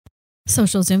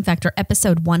Social Zoom Factor,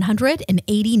 episode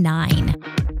 189.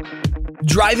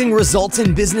 Driving results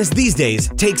in business these days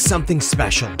takes something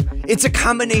special. It's a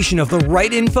combination of the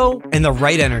right info and the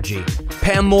right energy.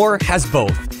 Pam Moore has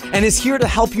both and is here to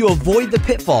help you avoid the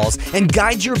pitfalls and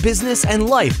guide your business and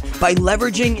life by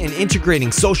leveraging and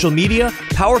integrating social media,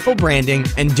 powerful branding,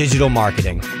 and digital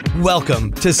marketing.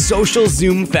 Welcome to Social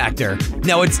Zoom Factor.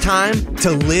 Now it's time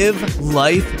to live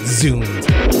life zoomed.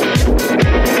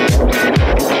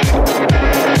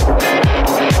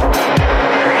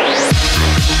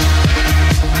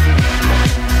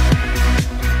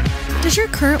 Does your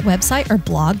current website or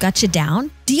blog got you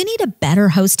down? Do you need a better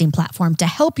hosting platform to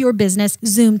help your business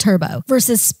zoom turbo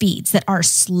versus speeds that are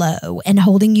slow and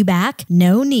holding you back?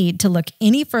 No need to look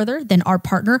any further than our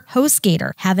partner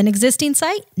HostGator. Have an existing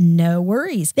site? No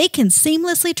worries. They can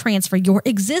seamlessly transfer your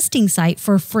existing site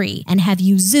for free and have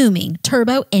you zooming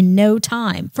turbo in no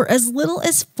time for as little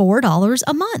as $4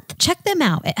 a month. Check them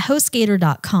out at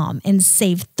HostGator.com and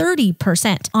save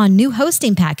 30% on new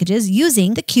hosting packages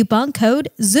using the coupon code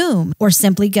ZOOM, or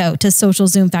simply go to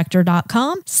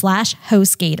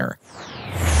socialzoomfactor.com/HostGator.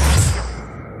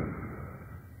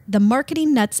 The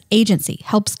Marketing Nuts Agency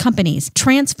helps companies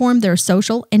transform their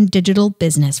social and digital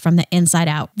business from the inside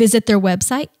out. Visit their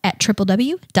website at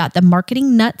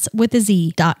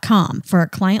www.themarketingnutswithaz.com for a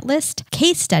client list,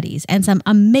 case studies, and some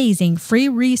amazing free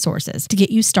resources to get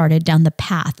you started down the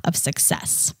path of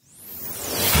success.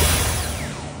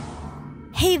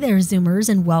 Hey there, Zoomers,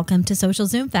 and welcome to Social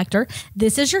Zoom Factor.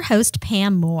 This is your host,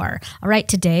 Pam Moore. All right,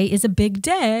 today is a big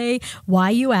day. Why,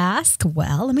 you ask?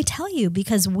 Well, let me tell you,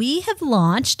 because we have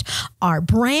launched our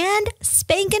brand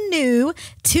spanking new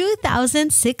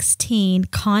 2016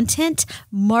 content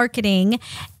marketing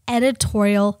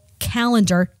editorial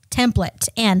calendar template.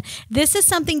 And this is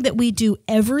something that we do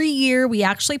every year. We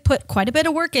actually put quite a bit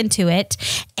of work into it,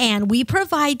 and we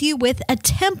provide you with a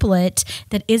template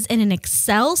that is in an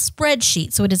Excel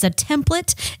spreadsheet. So it is a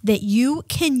template that you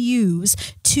can use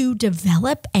to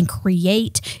develop and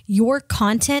create your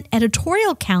content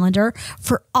editorial calendar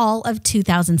for all of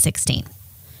 2016.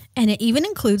 And it even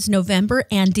includes November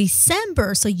and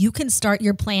December, so you can start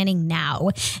your planning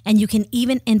now. And you can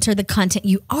even enter the content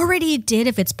you already did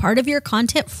if it's part of your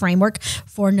content framework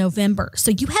for November. So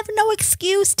you have no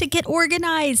excuse to get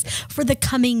organized for the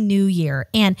coming new year.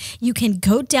 And you can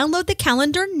go download the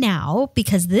calendar now,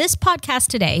 because this podcast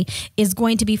today is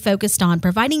going to be focused on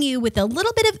providing you with a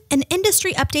little bit of an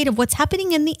industry update of what's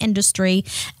happening in the industry,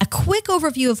 a quick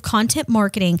overview of content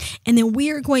marketing, and then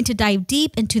we are going to dive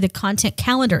deep into the content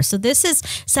calendar. So this is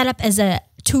set up as a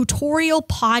tutorial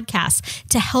podcast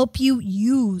to help you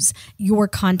use your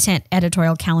content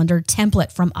editorial calendar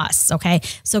template from us. Okay.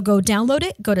 So go download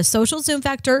it, go to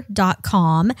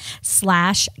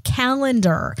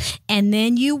socialzoomfactor.com/calendar, and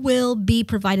then you will be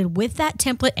provided with that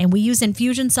template. And we use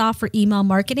Infusionsoft for email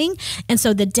marketing. And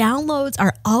so the downloads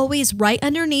are always right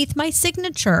underneath my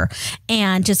signature,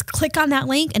 and just click on that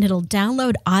link and it'll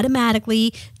download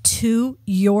automatically to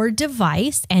your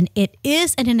device. And it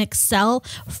is in an Excel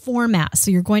format.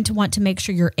 So you're going to want to make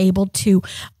sure you're able to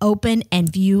open and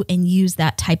view and use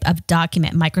that type of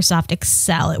document, Microsoft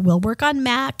Excel. It will work on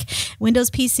Mac,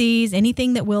 Windows PCs,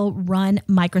 anything that will run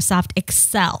Microsoft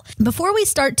Excel. Before we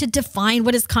start to define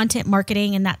what is content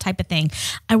marketing and that type of thing,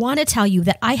 I want to tell you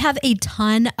that I have a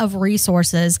ton of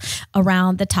resources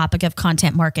around the topic of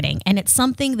content marketing. And it's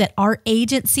something that our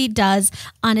agency does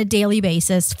on a daily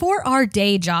basis for our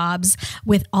day jobs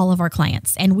with all of our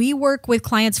clients. And we work with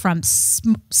clients from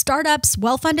startups,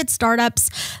 well-funded startups,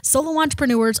 solo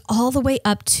entrepreneurs, all the way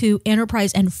up to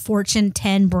enterprise and Fortune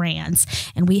 10 brands.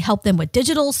 And we help them with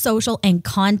digital, social, and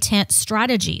content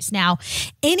strategies. Now,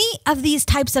 any of these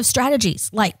types of strategies,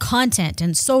 like content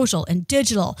and social and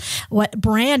digital, what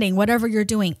branding, whatever you're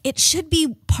doing, it should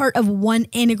be part of one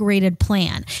integrated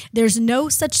plan. There's no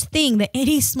such thing that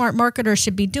any smart marketer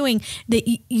should be doing that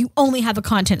you only have a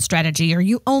content strategy, or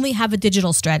you only have a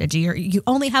digital strategy, or you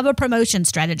only have a promotion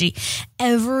strategy.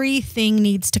 Everything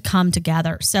needs to come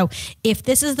together. So if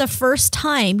this is the first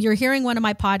time you're hearing one of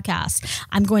my podcasts,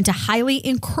 I'm going to highly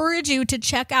encourage you to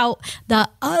check out the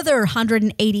other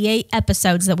 188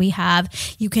 episodes that we have.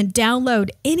 You can download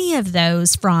any of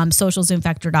those from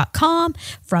socialzoomfactor.com,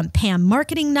 from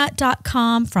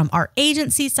pammarketingnut.com, from our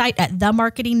agency site at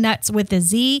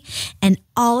themarketingnutswithaz, and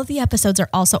all of the episodes are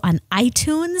also on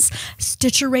iTunes,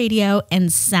 Stitcher Radio, and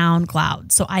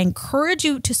SoundCloud. So I encourage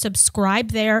you to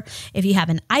subscribe there. If you have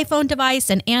an iPhone device,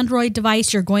 an Android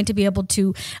device, you're going to be able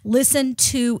to listen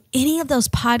to any of those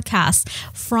podcasts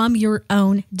from your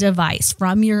own device,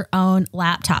 from your own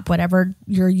laptop, whatever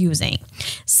you're using.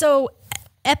 So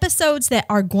episodes that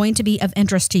are going to be of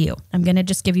interest to you. I'm going to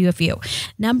just give you a few.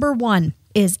 Number 1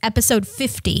 is episode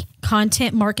 50,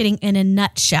 Content Marketing in a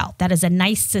Nutshell. That is a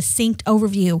nice, succinct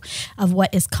overview of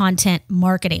what is content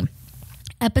marketing.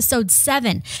 Episode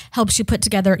 7 helps you put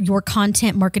together your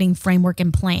content marketing framework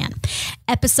and plan.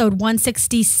 Episode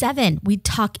 167, we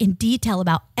talk in detail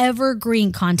about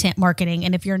evergreen content marketing.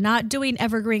 And if you're not doing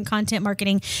evergreen content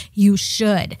marketing, you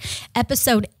should.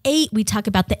 Episode 8, we talk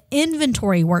about the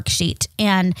inventory worksheet.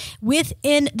 And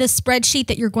within the spreadsheet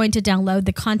that you're going to download,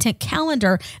 the content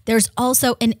calendar, there's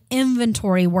also an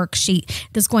inventory worksheet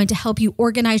that's going to help you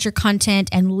organize your content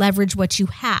and leverage what you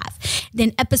have.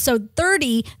 Then episode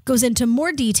 30 goes into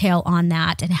more detail on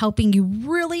that and helping you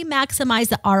really maximize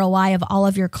the ROI of all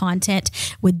of your content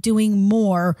with doing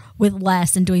more with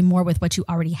less and doing more with what you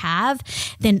already have.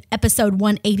 Then episode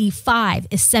 185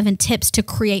 is 7 tips to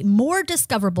create more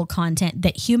discoverable content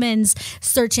that humans,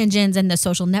 search engines, and the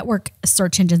social network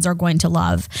search engines are going to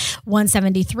love.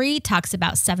 173 talks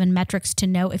about 7 metrics to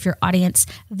know if your audience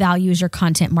values your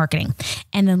content marketing.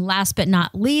 And then last but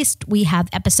not least, we have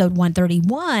episode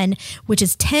 131, which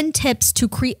is 10 tips to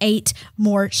create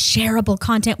more shareable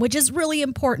content, which is really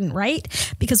important, right?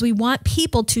 Because we want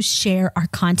people to share our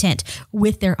content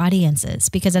with their audiences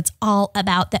because it's all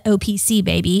about the OPC,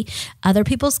 baby. Other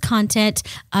people's content,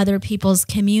 other people's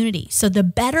community. So the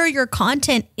better your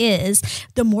content is,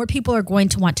 the more people are going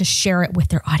to want to share it with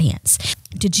their audience.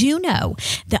 Did you know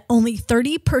that only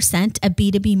 30% of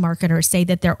B2B marketers say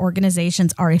that their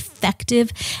organizations are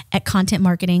effective at content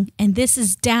marketing? And this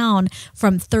is down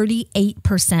from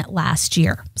 38% last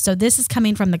year. So this is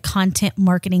coming from the Content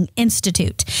Marketing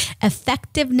Institute.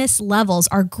 Effectiveness levels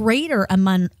are greater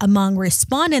among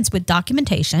respondents with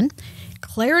documentation,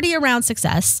 clarity around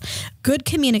success, good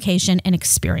communication, and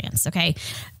experience, okay?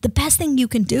 The best thing you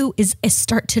can do is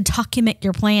start to document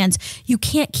your plans. You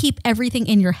can't keep everything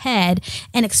in your head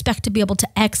and expect to be able to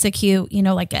execute,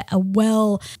 like a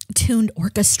well-tuned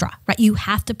orchestra, right? You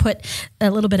have to put a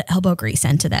little bit of elbow grease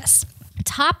into this.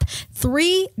 Top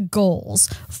 3 goals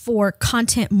for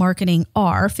content marketing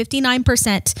are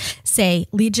 59% say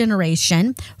lead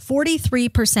generation,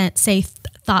 43% say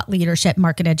thought leadership,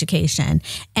 market education,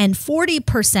 and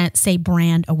 40% say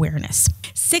brand awareness.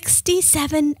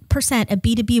 67% of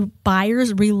B2B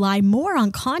buyers rely more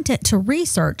on content to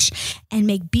research and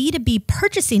make B2B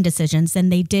purchasing decisions than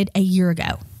they did a year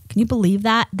ago. Can you believe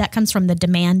that? That comes from the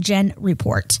DemandGen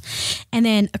Report. And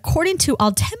then according to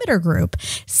Altimeter Group,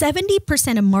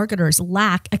 70% of marketers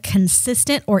lack a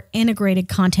consistent or integrated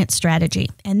content strategy.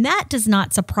 And that does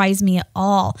not surprise me at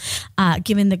all,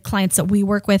 given the clients that we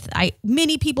work with.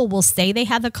 Many people will say they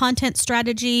have a content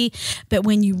strategy, but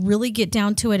when you really get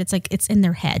down to it, it's like it's in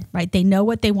their head, right? They know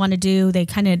what they want to do. They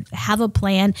kind of have a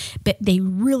plan, but they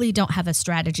really don't have a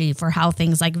strategy for how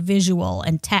things like visual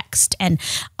and text and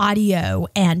audio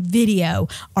and video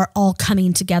are all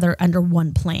coming together under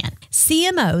one plan.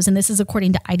 CMOs, and this is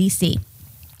according to IDC,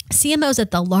 CMOs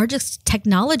at the largest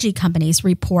technology companies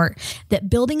report that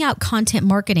building out content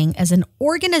marketing as an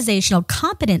organizational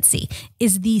competency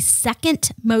is the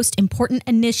second most important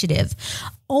initiative,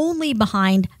 only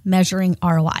behind measuring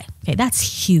ROI. Okay,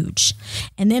 that's huge.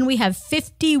 And then we have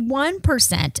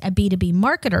 51% of B2B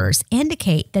marketers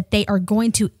indicate that they are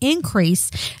going to increase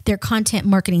their content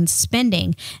marketing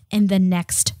spending in the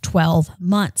next 12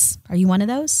 months. Are you one of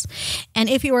those? And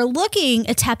if you are looking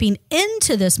at tapping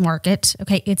into this market,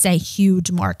 okay, it's a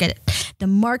huge market. The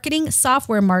marketing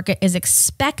software market is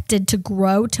expected to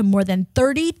grow to more than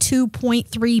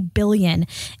 $32.3 billion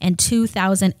in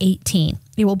 2018.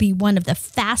 It will be one of the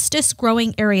fastest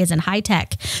growing areas in high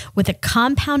tech with a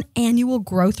compound annual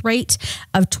growth rate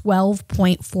of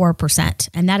 12.4%.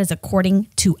 And that is according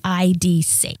to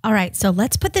IDC. All right, so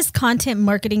let's put this content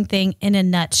marketing thing in a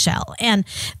nutshell. And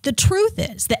the truth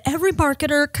is that every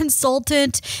marketer,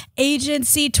 consultant,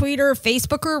 agency, tweeter,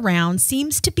 Facebooker around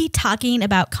seems to be talking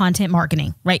about content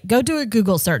marketing, right? Go do a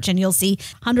Google search and you'll see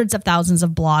hundreds of thousands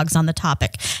of blogs on the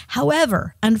topic.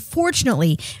 However,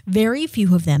 unfortunately, very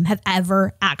few of them have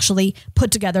ever actually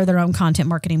put together their own content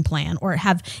marketing plan or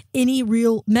have any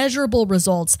real measurable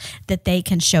results that they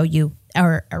can show you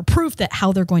or proof that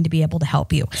how they're going to be able to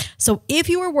help you. So if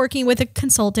you are working with a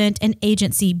consultant, an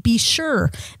agency, be sure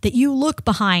that you look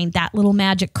behind that little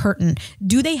magic curtain.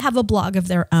 Do they have a blog of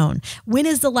their own? When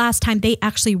is the last time they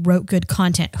actually wrote good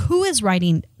content? Who is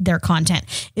writing their content?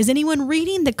 Is anyone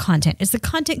reading the content? Is the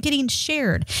content getting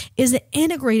shared? Is it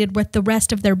integrated with the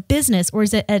rest of their business? Or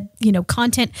is it a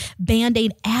content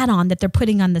Band-Aid add-on that they're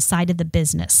putting on the side of the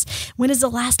business? When is the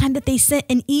last time that they sent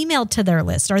an email to their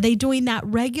list? Are they doing that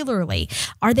regularly? they?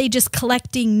 Are they just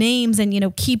collecting names and,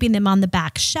 keeping them on the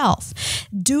back shelf?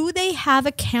 Do they have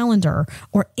a calendar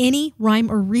or any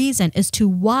rhyme or reason as to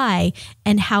why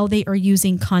and how they are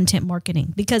using content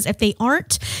marketing? Because if they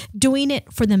aren't doing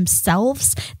it for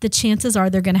themselves, the chances are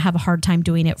they're going to have a hard time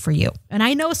doing it for you. And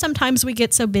I know sometimes we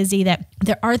get so busy that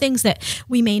there are things that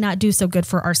we may not do so good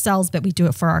for ourselves, but we do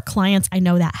it for our clients. I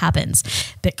know that happens.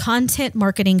 But content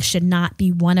marketing should not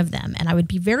be one of them. And I would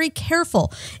be very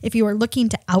careful if you are looking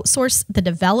to outsource the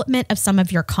development of some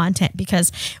of your content,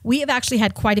 because we have actually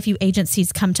had quite a few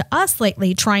agencies come to us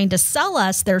lately trying to sell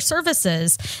us their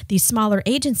services, these smaller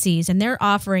agencies, and they're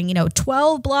offering,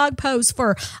 12 blog posts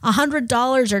for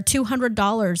 $100 or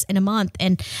 $200 in a month.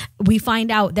 And we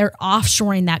find out they're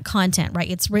offshoring that content, right?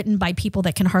 It's written by people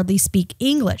that can hardly speak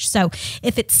English. So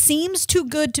if it seems too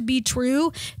good to be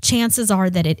true, chances are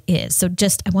that it is. So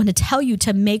I want to tell you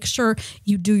to make sure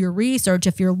you do your research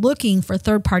if you're looking for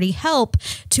third-party help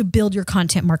to build your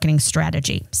content marketing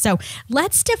strategy. So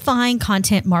let's define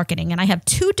content marketing. And I have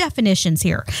two definitions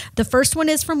here. The first one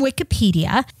is from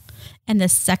Wikipedia, and the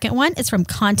second one is from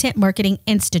Content Marketing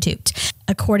Institute.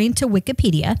 According to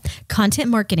Wikipedia, content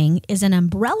marketing is an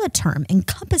umbrella term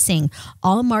encompassing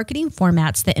all marketing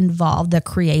formats that involve the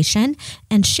creation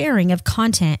and sharing of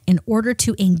content in order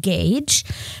to engage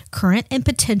current and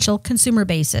potential consumer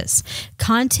bases.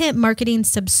 Content marketing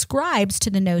subscribes to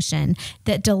the notion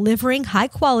that delivering high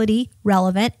quality,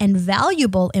 relevant, and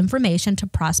valuable information to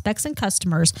prospects and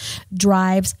customers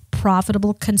drives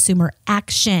profitable consumer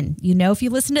action. If you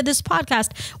listen to this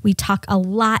podcast, we talk a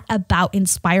lot about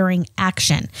inspiring action.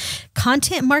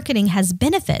 Content marketing has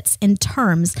benefits in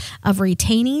terms of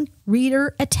retaining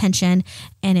reader attention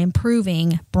and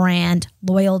improving brand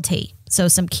loyalty. So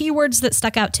some keywords that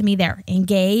stuck out to me there: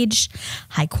 engage,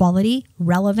 high quality,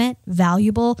 relevant,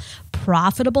 valuable,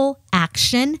 profitable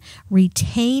action,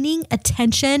 retaining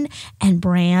attention, and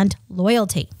brand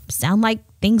loyalty. Sound like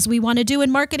things we want to do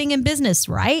in marketing and business,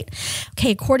 right?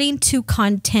 Okay, according to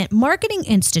Content Marketing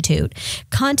Institute,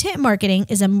 content marketing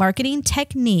is a marketing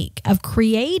technique of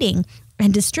creating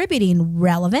and distributing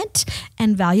relevant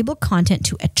and valuable content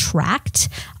to attract,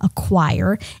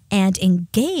 acquire, and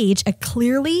engage a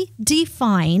clearly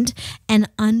defined and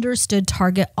understood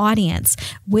target audience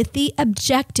with the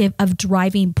objective of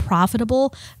driving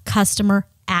profitable customer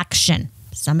action.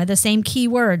 Some of the same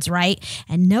keywords, right?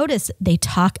 And notice they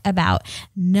talk about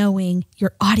knowing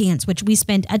your audience, which we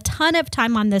spend a ton of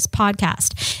time on this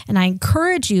podcast. And I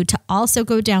encourage you to also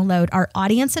go download our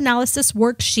audience analysis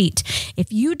worksheet.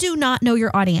 If you do not know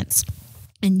your audience,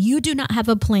 and you do not have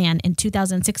a plan in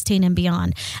 2016 and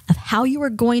beyond of how you are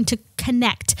going to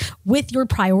connect with your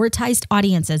prioritized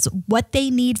audiences, what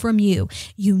they need from you,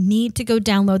 you need to go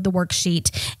download the worksheet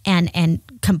and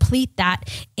complete that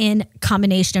in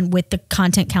combination with the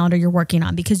content calendar you're working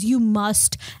on, because you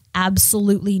must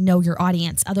absolutely know your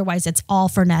audience. Otherwise, it's all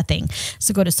for nothing.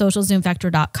 So go to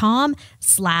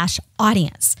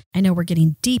socialzoomfactor.com/audience. I know we're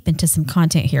getting deep into some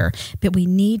content here, but we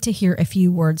need to hear a few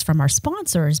words from our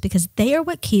sponsors because they are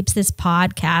what keeps this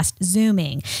podcast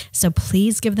zooming. So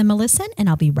please give them a listen and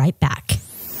I'll be right back.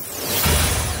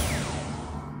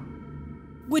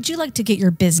 Would you like to get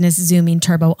your business zooming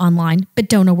turbo online, but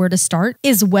don't know where to start?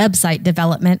 Is website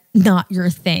development not your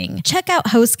thing? Check out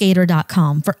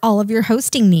HostGator.com for all of your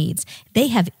hosting needs. They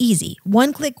have easy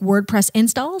one-click WordPress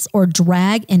installs or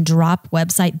drag and drop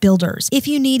website builders. If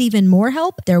you need even more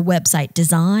help, their website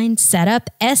design, setup,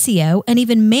 SEO, and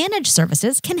even managed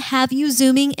services can have you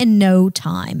zooming in no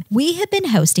time. We have been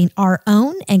hosting our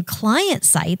own and client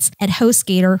sites at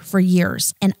HostGator for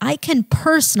years, and I can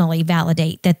personally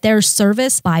validate that their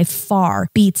service by far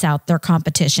beats out their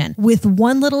competition. With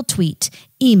one little tweet,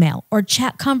 email, or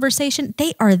chat conversation,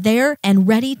 they are there and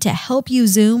ready to help you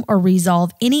Zoom or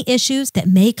resolve any issues that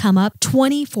may come up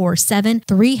 24/7,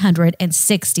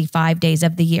 365 days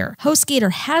of the year.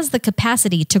 HostGator has the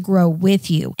capacity to grow with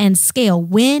you and scale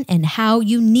when and how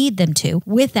you need them to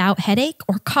without headache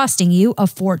or costing you a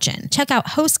fortune. Check out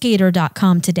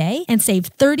HostGator.com today and save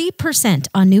 30%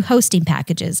 on new hosting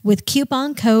packages with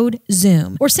coupon code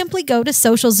ZOOM, or simply go to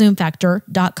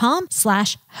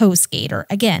socialzoomfactor.com/HostGator.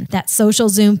 Again, that's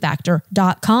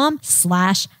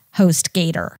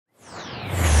socialzoomfactor.com/HostGator.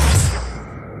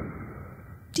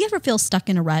 Do you ever feel stuck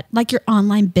in a rut, like your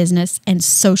online business and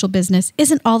social business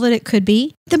isn't all that it could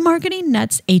be? The Marketing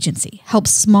Nuts Agency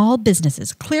helps small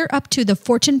businesses clear up to the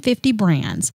Fortune 50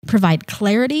 brands, provide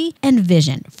clarity and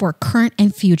vision for current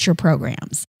and future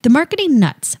programs. The marketing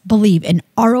nuts believe in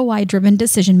ROI-driven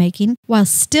decision-making while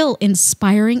still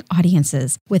inspiring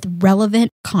audiences with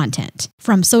relevant content.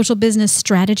 From social business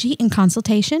strategy and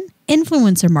consultation,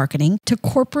 influencer marketing, to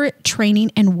corporate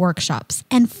training and workshops,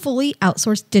 and fully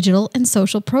outsourced digital and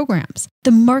social programs.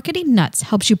 The Marketing Nuts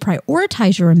helps you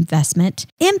prioritize your investment,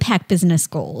 impact business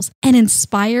goals, and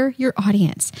inspire your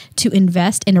audience to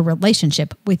invest in a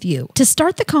relationship with you. To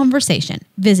start the conversation,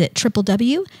 visit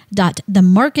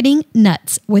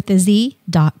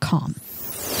www.themarketingnutswithaz.com.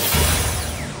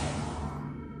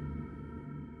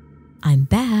 I'm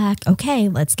back. Okay,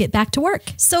 let's get back to work.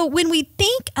 So when we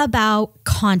think about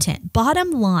content, bottom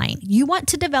line, you want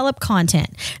to develop content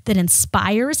that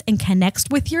inspires and connects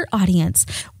with your audience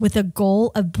with a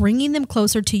goal of bringing them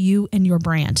closer to you and your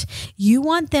brand. You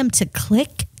want them to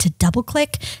click, to double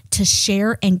click, to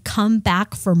share, and come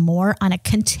back for more on a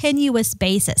continuous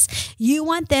basis. You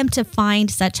want them to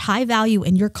find such high value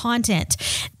in your content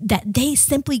that they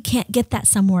simply can't get that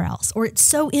somewhere else, or it's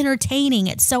so entertaining,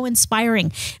 it's so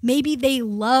inspiring. Maybe they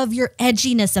love your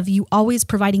edginess of you always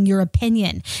providing your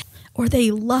opinion, or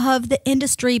they love the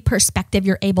industry perspective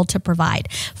you're able to provide.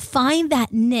 Find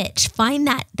that niche, find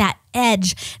that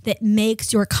edge that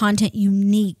makes your content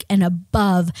unique and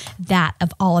above that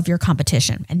of all of your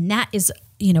competition. And that is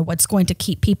what's going to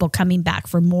keep people coming back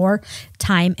for more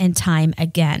time and time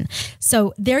again.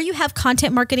 So there you have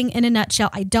content marketing in a nutshell.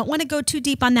 I don't want to go too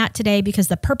deep on that today because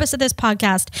the purpose of this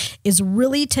podcast is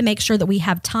really to make sure that we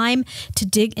have time to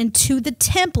dig into the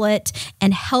template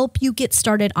and help you get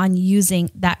started on using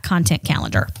that content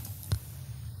calendar.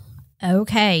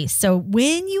 Okay, so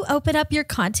when you open up your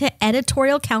content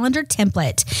editorial calendar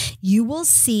template, you will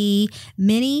see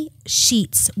many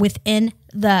sheets within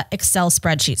the Excel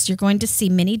spreadsheets. You're going to see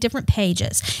many different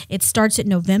pages. It starts at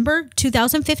November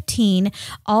 2015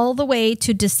 all the way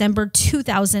to December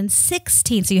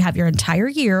 2016. So you have your entire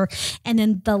year. And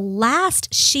then the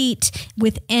last sheet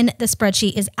within the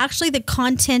spreadsheet is actually the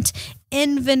content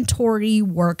inventory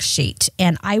worksheet.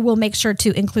 And I will make sure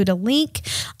to include a link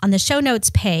on the show notes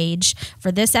page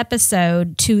for this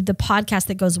episode to the podcast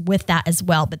that goes with that as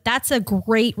well. But that's a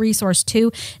great resource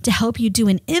too to help you do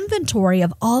an inventory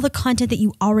of all the content that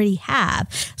you already have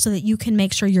so that you can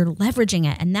make sure you're leveraging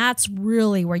it. And that's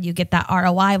really where you get that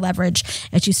ROI leverage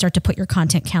as you start to put your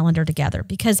content calendar together,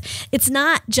 because it's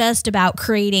not just about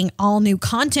creating all new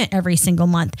content every single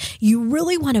month. You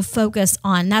really want to focus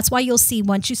on, that's why you'll see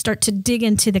once you start to dig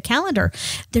into the calendar,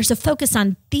 there's a focus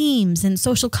on themes and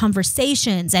social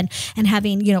conversations and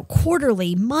having,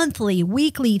 quarterly, monthly,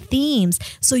 weekly themes.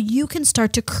 So you can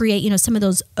start to create, some of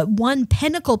those one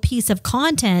pinnacle piece of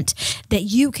content that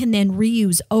you can then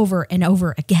reuse over and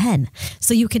over again.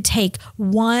 So you could take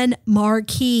one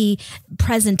marquee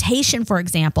presentation, for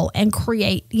example, and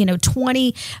create,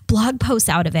 20 blog posts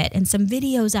out of it and some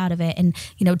videos out of it and,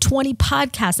 20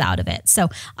 podcasts out of it. So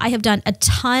I have done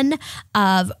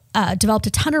developed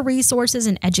a ton of resources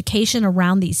and education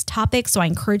around these topics. So I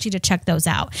encourage you to check those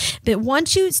out. But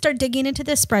once you start digging into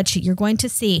this spreadsheet, you're going to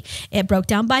see it broke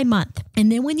down by month.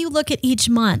 And then when you look at each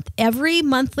month, every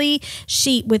monthly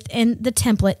sheet within the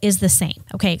template is the same,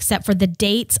 okay, except for the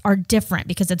dates are different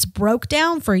because it's broke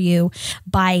down for you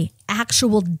by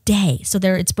actual day. So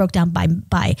there it's broke down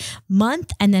by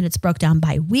month, and then it's broke down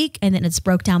by week, and then it's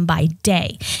broke down by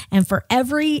day. And for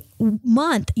every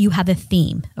month, you have a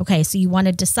theme. Okay, so you want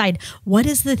to decide, what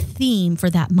is the theme for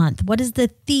that month? What is the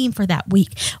theme for that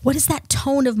week? What is that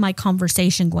tone of my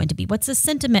conversation going to be? What's the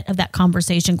sentiment of that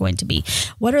conversation going to be?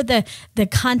 What are the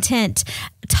content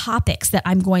topics that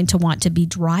I'm going to want to be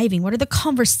driving? What are the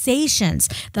conversations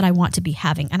that I want to be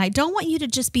having? And I don't want you to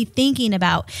just be thinking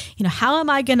about, how am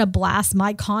I going to blast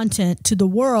my content to the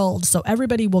world so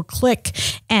everybody will click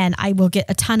and I will get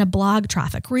a ton of blog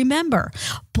traffic. Remember,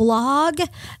 blog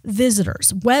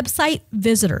visitors, website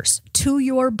visitors to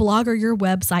your blog or your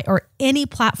website or any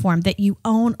platform that you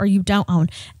own or you don't own,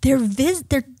 they're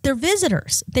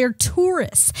visitors, they're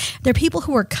tourists, they're people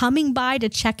who are coming by to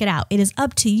check it out. It is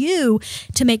up to you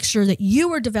to make sure that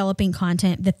you are developing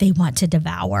content that they want to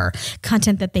devour,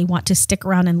 content that they want to stick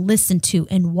around and listen to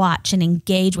and watch and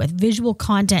engage with, visual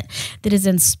content that is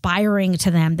inspiring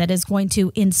to them, that is going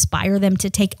to inspire them to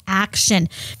take action.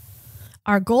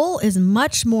 Our goal is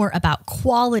much more about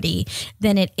quality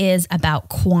than it is about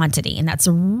quantity. And that's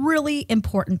a really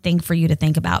important thing for you to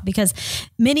think about, because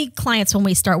many clients, when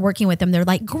we start working with them, they're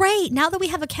like, great, now that we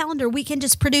have a calendar, we can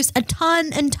just produce a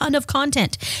ton of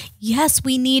content. Yes,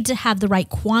 we need to have the right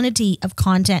quantity of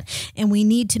content, and we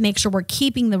need to make sure we're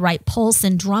keeping the right pulse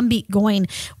and drumbeat going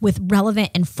with relevant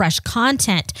and fresh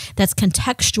content that's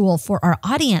contextual for our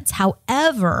audience.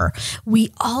 However,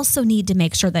 we also need to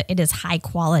make sure that it is high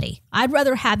quality. I'd I'd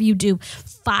rather have you do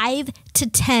 5 to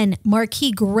 10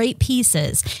 marquee great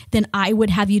pieces than I would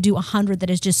have you do 100 that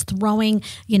is just throwing,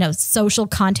 social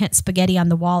content spaghetti on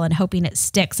the wall and hoping it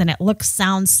sticks and it looks,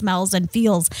 sounds, smells, and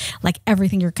feels like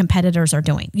everything your competitors are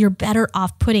doing. You're better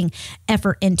off putting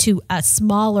effort into a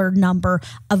smaller number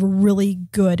of really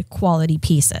good quality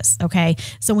pieces. Okay.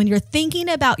 So when you're thinking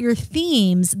about your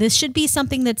themes, this should be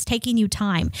something that's taking you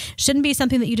time. Shouldn't be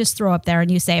something that you just throw up there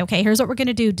and you say, okay, here's what we're going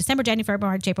to do December, January,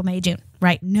 February, March, April, May, June,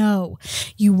 right? No,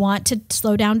 you want to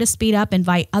slow down to speed up,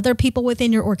 invite other people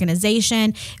within your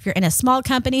organization. If you're in a small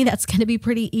company, that's going to be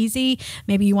pretty easy.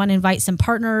 Maybe you want to invite some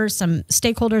partners, some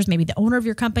stakeholders, maybe the owner of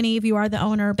your company if you are the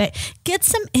owner, but get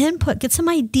some input, get some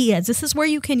ideas. This is where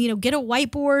you can, get a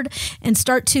whiteboard and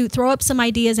start to throw up some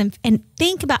ideas and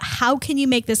think about how can you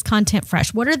make this content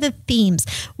fresh? What are the themes?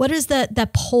 What is the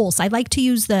pulse? I like to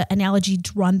use the analogy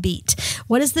drumbeat.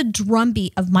 What is the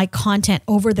drumbeat of my content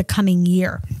over the coming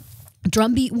year?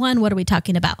 Drumbeat 1, what are we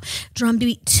talking about?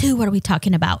 Drumbeat 2, what are we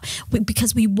talking about?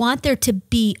 Because we want there to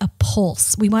be a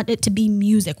pulse. We want it to be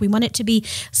music. We want it to be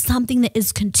something that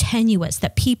is continuous,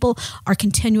 that people are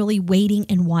continually waiting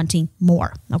and wanting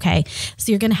more. Okay.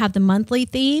 So you're going to have the monthly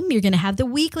theme. You're going to have the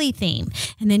weekly theme.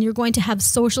 And then you're going to have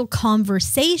social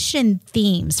conversation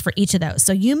themes for each of those.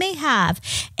 So you may have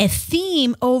a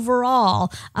theme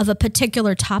overall of a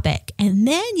particular topic. And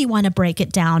then you want to break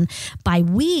it down by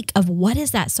week of what is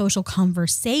that social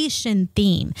conversation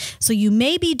theme. So you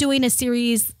may be doing a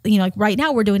series, like right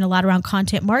now we're doing a lot around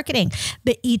content marketing,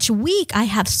 but each week I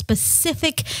have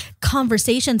specific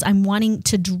conversations I'm wanting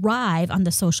to drive on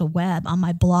the social web, on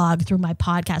my blog, through my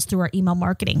podcast, through our email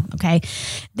marketing. Okay.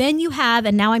 Then you have,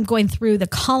 and now I'm going through the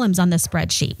columns on the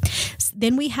spreadsheet.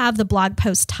 Then we have the blog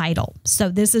post title. So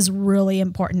this is really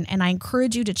important. And I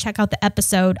encourage you to check out the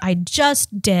episode I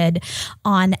just did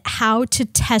on how to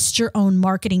test your own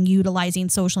marketing utilizing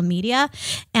social media.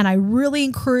 And I really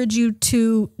encourage you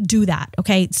to do that.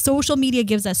 Okay. Social media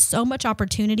gives us so much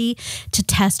opportunity to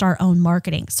test our own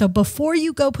marketing. So before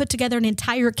you go put together an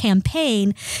entire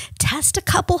campaign, test a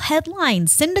couple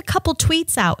headlines, send a couple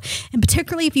tweets out. And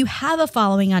particularly if you have a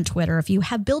following on Twitter, if you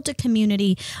have built a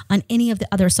community on any of the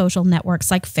other social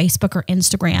networks like Facebook or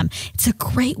Instagram, it's a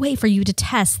great way for you to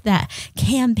test that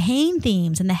campaign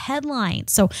themes and the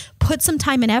headlines. So put some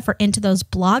time and effort into those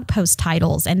blog post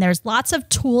titles. And there's lots of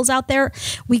tools out there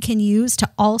we can use to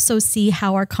also see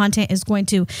how our content is going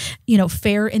to,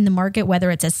 fare in the market,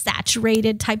 whether it's a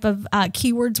saturated type of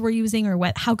keywords we're using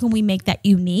or how can we make that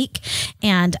unique.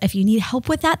 And if you need help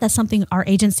with that, that's something our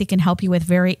agency can help you with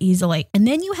very easily. And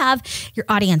then you have your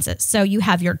audiences. So you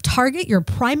have your target, your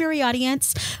primary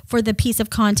audience for the piece of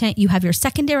content. You have your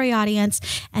secondary audience,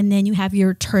 and then you have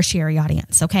your tertiary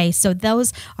audience. Okay. So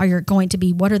those are going to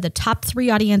be what are the top 3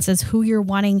 audiences who you're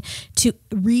wanting to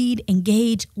read,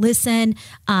 engage, listen,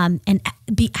 and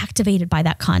be activated by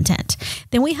that content.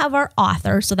 Then we have our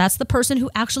author. So that's the person who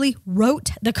actually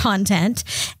wrote the content.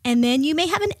 And then you may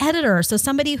have an editor. So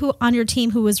somebody who on your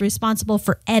team who is responsible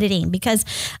for editing, because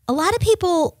a lot of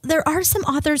people, there are some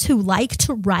authors who like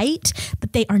to write,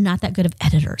 but they are not that good of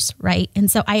editors, right? And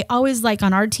so I always like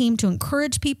on our team to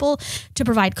encourage people to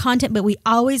provide content, but we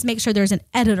always make sure there's an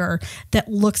editor that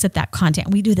looks at that content.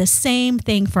 We do the same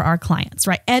thing for our clients,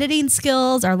 right? Editing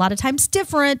skills are a lot of times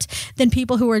different than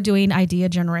people who are doing idea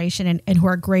generation and who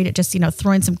are great at just,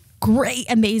 throwing some great,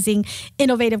 amazing,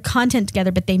 innovative content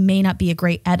together, but they may not be a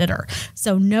great editor.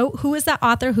 So note who is that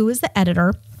author, who is the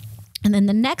editor. And then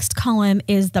the next column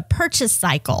is the purchase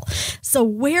cycle. So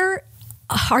where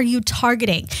are you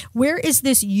targeting? Where is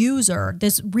this user,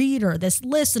 this reader, this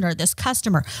listener, this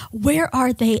customer? Where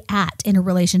are they at in a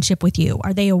relationship with you?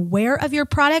 Are they aware of your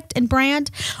product and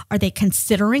brand? Are they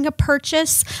considering a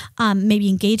purchase, maybe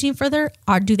engaging further?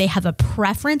 Or do they have a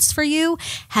preference for you?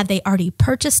 Have they already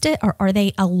purchased it? Or are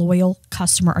they a loyal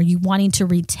customer? Are you wanting to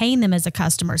retain them as a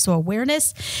customer? So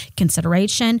awareness,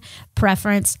 consideration,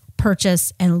 preference,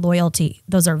 purchase, and loyalty.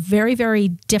 Those are very, very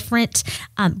different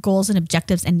goals and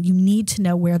objectives, and you need to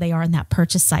know where they are in that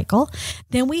purchase cycle.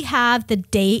 Then we have the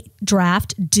date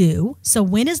draft due. So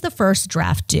when is the first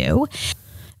draft due?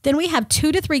 Then we have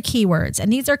 2 to 3 keywords,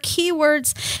 and these are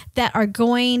keywords that are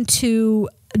going to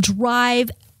drive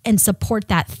and support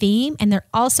that theme. And they're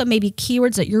also maybe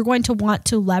keywords that you're going to want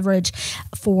to leverage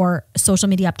for social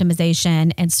media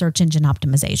optimization and search engine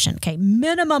optimization. Okay.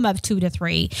 Minimum of 2 to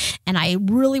 3. And I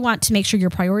really want to make sure you're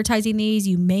prioritizing these.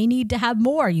 You may need to have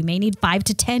more. You may need 5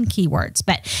 to 10 keywords,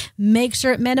 but make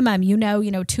sure at minimum,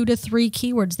 2 to 3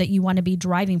 keywords that you want to be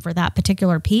driving for that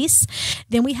particular piece.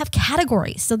 Then we have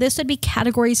categories. So this would be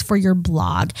categories for your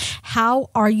blog. How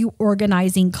are you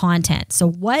organizing content? So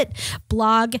what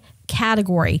blog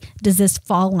category does this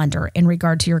fall under in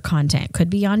regard to your content? Could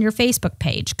be on your Facebook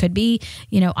page, could be,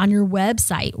 on your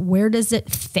website. Where does it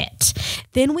fit?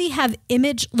 Then we have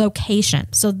image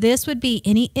location. So this would be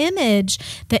any image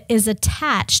that is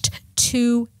attached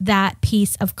to that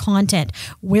piece of content.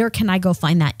 Where can I go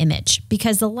find that image?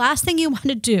 Because the last thing you want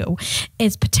to do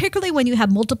is, particularly when you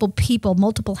have multiple people,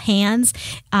 multiple hands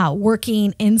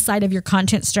working inside of your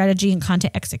content strategy and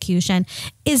content execution,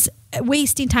 is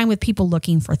wasting time with people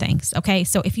looking for things. Okay.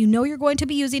 So if you know you're going to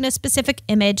be using a specific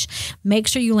image, make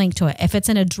sure you link to it. If it's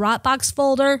in a Dropbox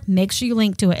folder, make sure you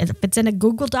link to it. If it's in a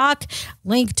Google Doc,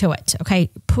 link to it. Okay.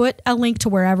 Put a link to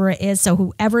wherever it is so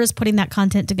whoever is putting that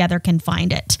content together can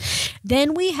find it.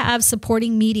 Then we have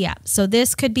supporting media. So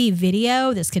this could be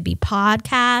video, this could be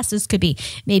podcast, this could be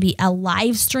maybe a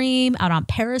live stream out on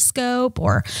Periscope,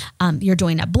 or you're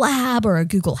doing a Blab or a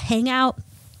Google Hangout.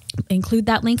 Include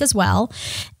that link as well.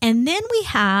 And then we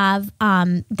have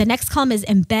the next column is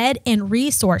embed in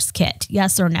resource kit.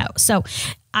 Yes or no? So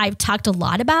I've talked a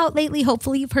lot about lately,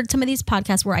 hopefully you've heard some of these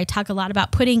podcasts where I talk a lot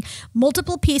about putting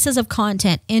multiple pieces of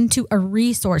content into a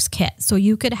resource kit. So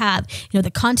you could have,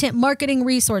 the content marketing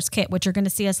resource kit, which you're going to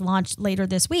see us launch later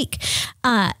this week.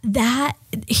 That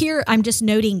here, I'm just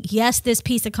noting, yes, this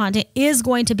piece of content is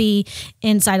going to be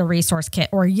inside a resource kit,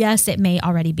 or yes, it may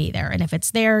already be there. And if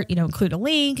it's there, include a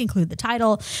link, include the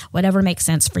title, whatever makes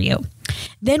sense for you.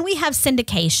 Then we have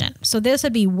syndication. So this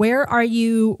would be, where are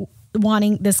you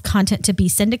wanting this content to be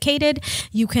syndicated?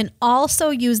 You can also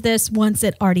use this once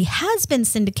it already has been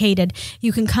syndicated.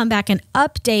 You can come back and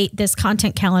update this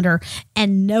content calendar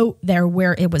and note there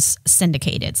where it was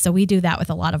syndicated. So we do that with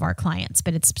a lot of our clients,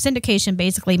 but it's syndication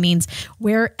basically means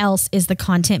where else is the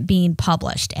content being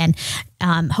published. And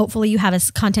hopefully you have a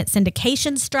content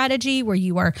syndication strategy where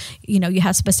you are, you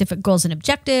have specific goals and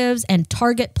objectives and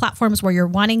target platforms where you're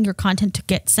wanting your content to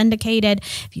get syndicated.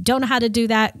 If you don't know how to do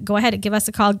that, go ahead and give us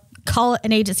a call. Call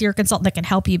an agency or consultant that can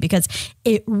help you, because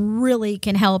it really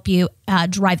can help you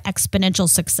drive exponential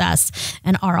success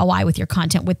and ROI with your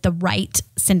content with the right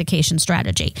syndication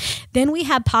strategy. Then we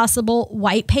have possible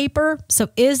white paper. So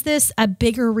is this a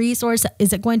bigger resource?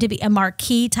 Is it going to be a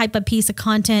marquee type of piece of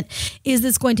content? Is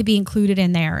this going to be included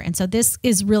in there? And so this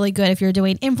is really good if you're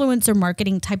doing influencer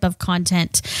marketing type of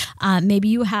content. Maybe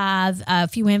you have a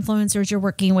few influencers you're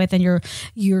working with and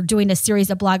you're doing a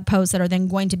series of blog posts that are then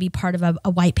going to be part of a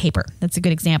white paper. That's a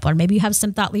good example. Or maybe you have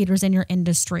some thought leaders in your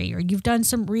industry, or you've done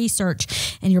some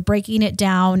research and you're breaking it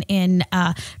down in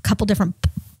a couple different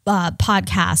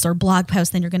podcasts or blog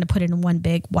posts, then you're going to put it in one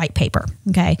big white paper.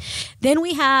 Okay. Then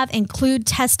we have include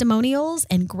testimonials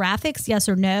and graphics, yes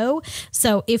or no.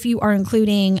 So if you are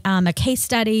including a case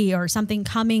study or something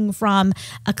coming from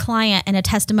a client and a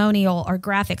testimonial or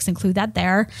graphics, include that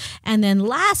there. And then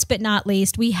last but not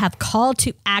least, we have call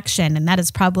to action. And that is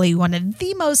probably one of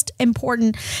the most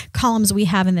important columns we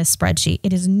have in this spreadsheet.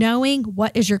 It is knowing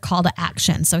what is your call to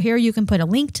action. So here you can put a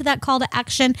link to that call to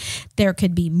action. There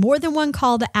could be more than one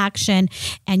call to action,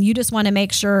 and you just want to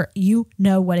make sure you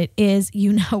know what it is,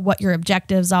 you know what your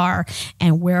objectives are,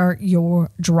 and where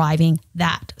you're driving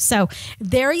that. So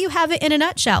there you have it in a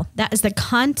nutshell. That is the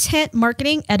content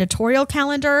marketing editorial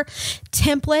calendar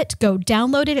template. Go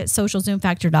download it at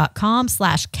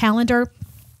socialzoomfactor.com/calendar.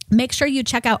 Make sure you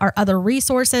check out our other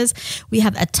resources. We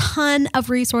have a ton of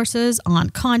resources on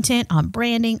content, on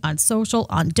branding, on social,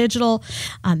 on digital,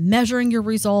 on measuring your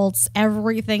results.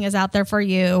 Everything is out there for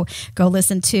you. Go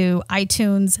listen to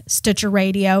iTunes, Stitcher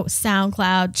Radio,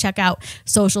 SoundCloud. Check out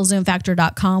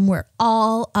socialzoomfactor.com, where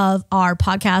all of our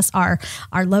podcasts are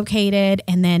located.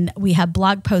 And then we have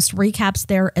blog post recaps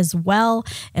there, as well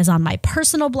as on my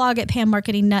personal blog at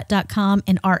pammarketingnut.com,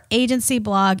 and our agency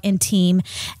blog and team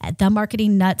at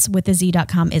themarketingnutswithaz.com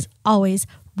is always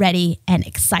ready and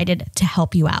excited to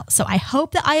help you out. So I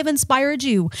hope that I have inspired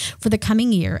you for the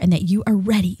coming year and that you are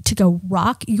ready to go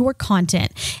rock your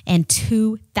content in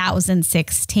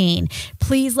 2016.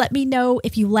 Please let me know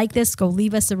if you like this. Go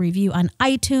leave us a review on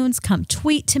iTunes. Come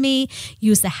tweet to me.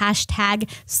 Use the hashtag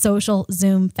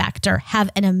 #SocialZoomFactor.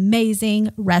 Have an amazing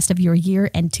rest of your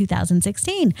year in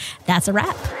 2016. That's a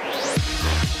wrap.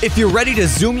 If you're ready to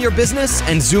zoom your business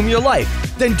and zoom your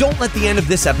life, then don't let the end of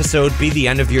this episode be the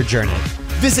end of your journey.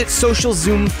 Visit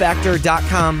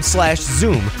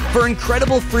socialzoomfactor.com/zoom for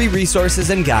incredible free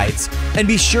resources and guides. And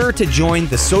be sure to join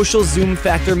the Social Zoom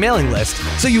Factor mailing list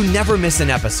so you never miss an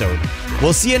episode.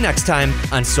 We'll see you next time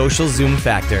on Social Zoom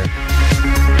Factor.